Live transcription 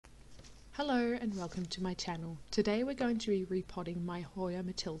Hello and welcome to my channel. Today we're going to be repotting my Hoya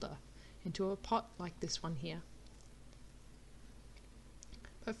Mathilde into a pot like this one here.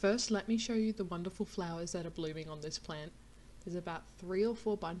 But first let me show you the wonderful flowers that are blooming on this plant. There's about 3 or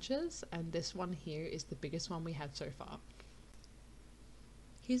 4 bunches and this one here is the biggest one we had so far.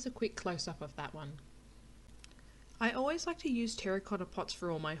 Here's a quick close-up of that one. I always like to use terracotta pots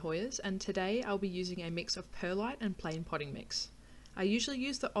for all my Hoyas, and today I'll be using a mix of perlite and plain potting mix. I usually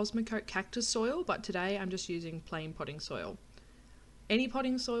use the Osmocote cactus soil, but today I'm just using plain potting soil. Any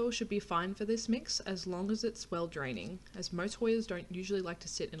potting soil should be fine for this mix as long as it's well draining, as most Hoyas don't usually like to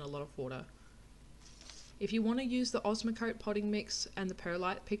sit in a lot of water. If you want to use the Osmocote potting mix and the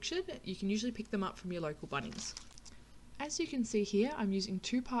perlite pictured, you can usually pick them up from your local Bunnings. As you can see here, I'm using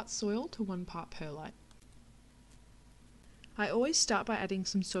 2 parts soil to 1 part perlite. I always start by adding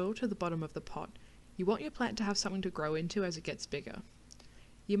some soil to the bottom of the pot. You want your plant to have something to grow into as it gets bigger.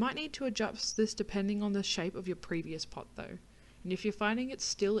 You might need to adjust this depending on the shape of your previous pot though, and if you're finding it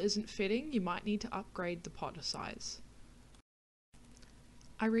still isn't fitting, you might need to upgrade the pot size.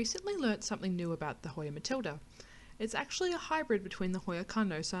 I recently learnt something new about the Hoya Mathilde. It's actually a hybrid between the Hoya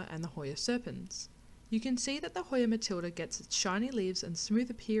carnosa and the Hoya serpens. You can see that the Hoya Mathilde gets its shiny leaves and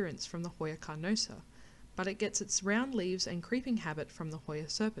smooth appearance from the Hoya carnosa, but it gets its round leaves and creeping habit from the Hoya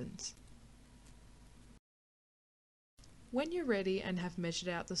serpens. When you're ready and have measured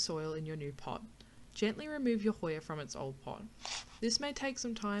out the soil in your new pot, gently remove your Hoya from its old pot. This may take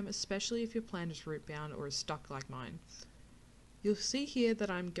some time, especially if your plant is root bound or is stuck like mine. You'll see here that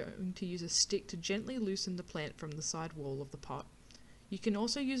I'm going to use a stick to gently loosen the plant from the side wall of the pot. You can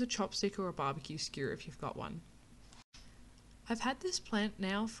also use a chopstick or a barbecue skewer if you've got one. I've had this plant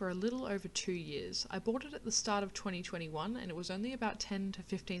now for a little over 2 years. I bought it at the start of 2021 and it was only about 10 to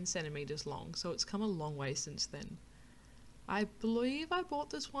 15 centimeters long, so it's come a long way since then. I believe I bought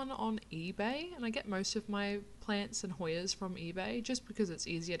this one on eBay, and I get most of my plants and Hoyas from eBay just because it's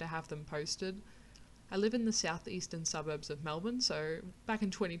easier to have them posted. I live in the southeastern suburbs of Melbourne, so back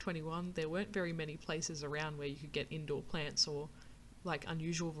in 2021 there weren't very many places around where you could get indoor plants or like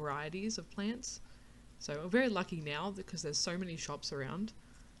unusual varieties of plants. So I'm very lucky now because there's so many shops around.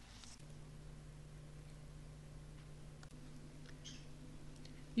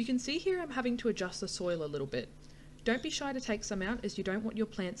 You can see here I'm having to adjust the soil a little bit. Don't be shy to take some out as you don't want your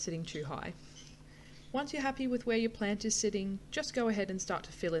plant sitting too high. Once you're happy with where your plant is sitting, just go ahead and start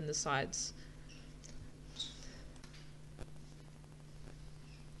to fill in the sides.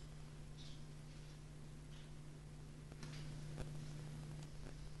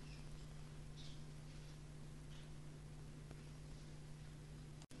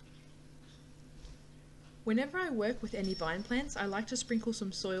 Whenever I work with any vine plants, I like to sprinkle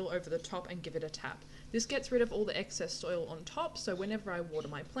some soil over the top and give it a tap. This gets rid of all the excess soil on top, so whenever I water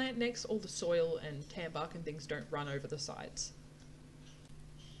my plant next, all the soil and tan bark and things don't run over the sides.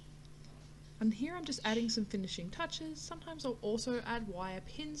 And here I'm just adding some finishing touches. Sometimes I'll also add wire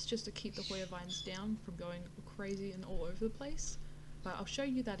pins just to keep the Hoya vines down from going crazy and all over the place. But I'll show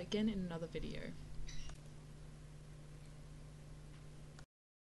you that again in another video.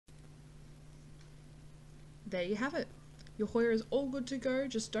 There you have it. Your Hoya is all good to go,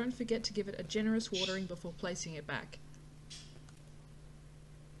 just don't forget to give it a generous watering before placing it back.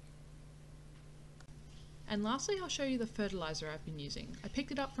 And lastly, I'll show you the fertilizer I've been using. I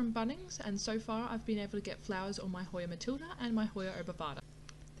picked it up from Bunnings, and so far I've been able to get flowers on my Hoya Mathilde and my Hoya obovata.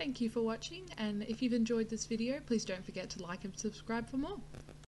 Thank you for watching, and if you've enjoyed this video, please don't forget to like and subscribe for more.